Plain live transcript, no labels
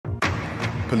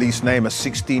Police name a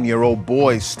 16-year-old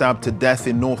boy stabbed to death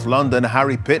in North London.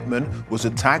 Harry Pitman was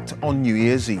attacked on New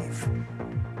Year's Eve.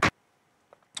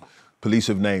 Police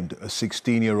have named a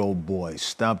 16-year-old boy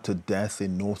stabbed to death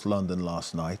in North London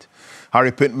last night.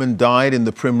 Harry Pitman died in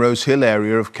the Primrose Hill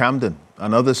area of Camden.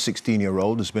 Another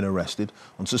 16-year-old has been arrested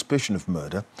on suspicion of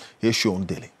murder. Here's Sean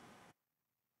Dilley.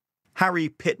 Harry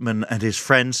Pitman and his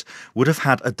friends would have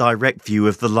had a direct view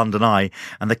of the London Eye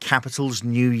and the capital's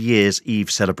New Year's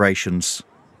Eve celebrations.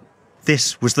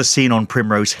 This was the scene on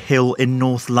Primrose Hill in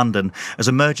North London as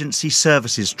emergency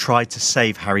services tried to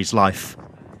save Harry's life.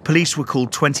 Police were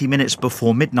called 20 minutes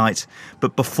before midnight,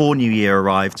 but before New Year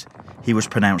arrived, he was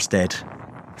pronounced dead.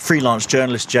 Freelance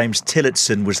journalist James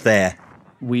Tillotson was there.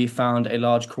 We found a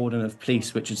large cordon of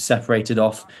police which had separated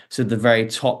off to the very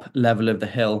top level of the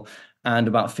hill, and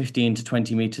about 15 to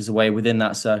 20 metres away within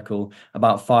that circle,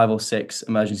 about 5 or 6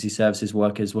 emergency services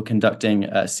workers were conducting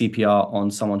CPR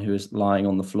on someone who was lying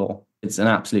on the floor. It's an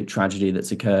absolute tragedy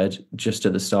that's occurred just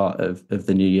at the start of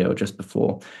the new year or just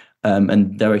before.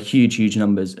 And there are huge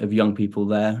numbers of young people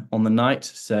there on the night.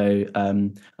 So I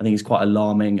think it's quite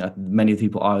alarming. Many of the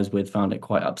people I was with found it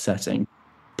quite upsetting.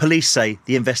 Police say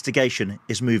the investigation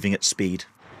is moving at speed.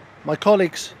 My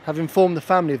colleagues have informed the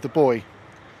family of the boy,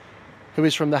 who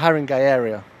is from the Haringey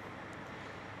area,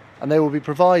 and they will be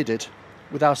provided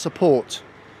with our support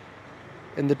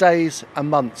in the days and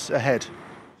months ahead.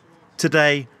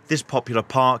 Today, this popular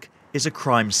park is a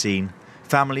crime scene.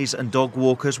 Families and dog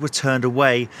walkers were turned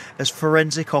away as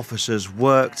forensic officers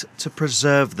worked to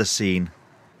preserve the scene.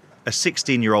 A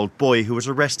 16-year-old boy who was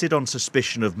arrested on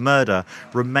suspicion of murder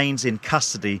remains in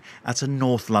custody at a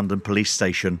North London police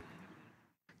station.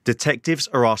 Detectives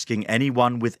are asking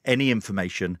anyone with any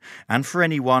information and for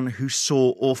anyone who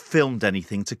saw or filmed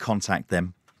anything to contact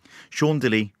them. Sean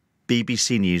Dilley,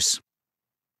 BBC News.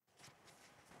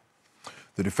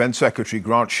 The Defence Secretary,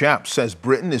 Grant Shapps, says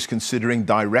Britain is considering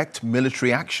direct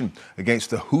military action against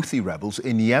the Houthi rebels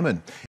in Yemen.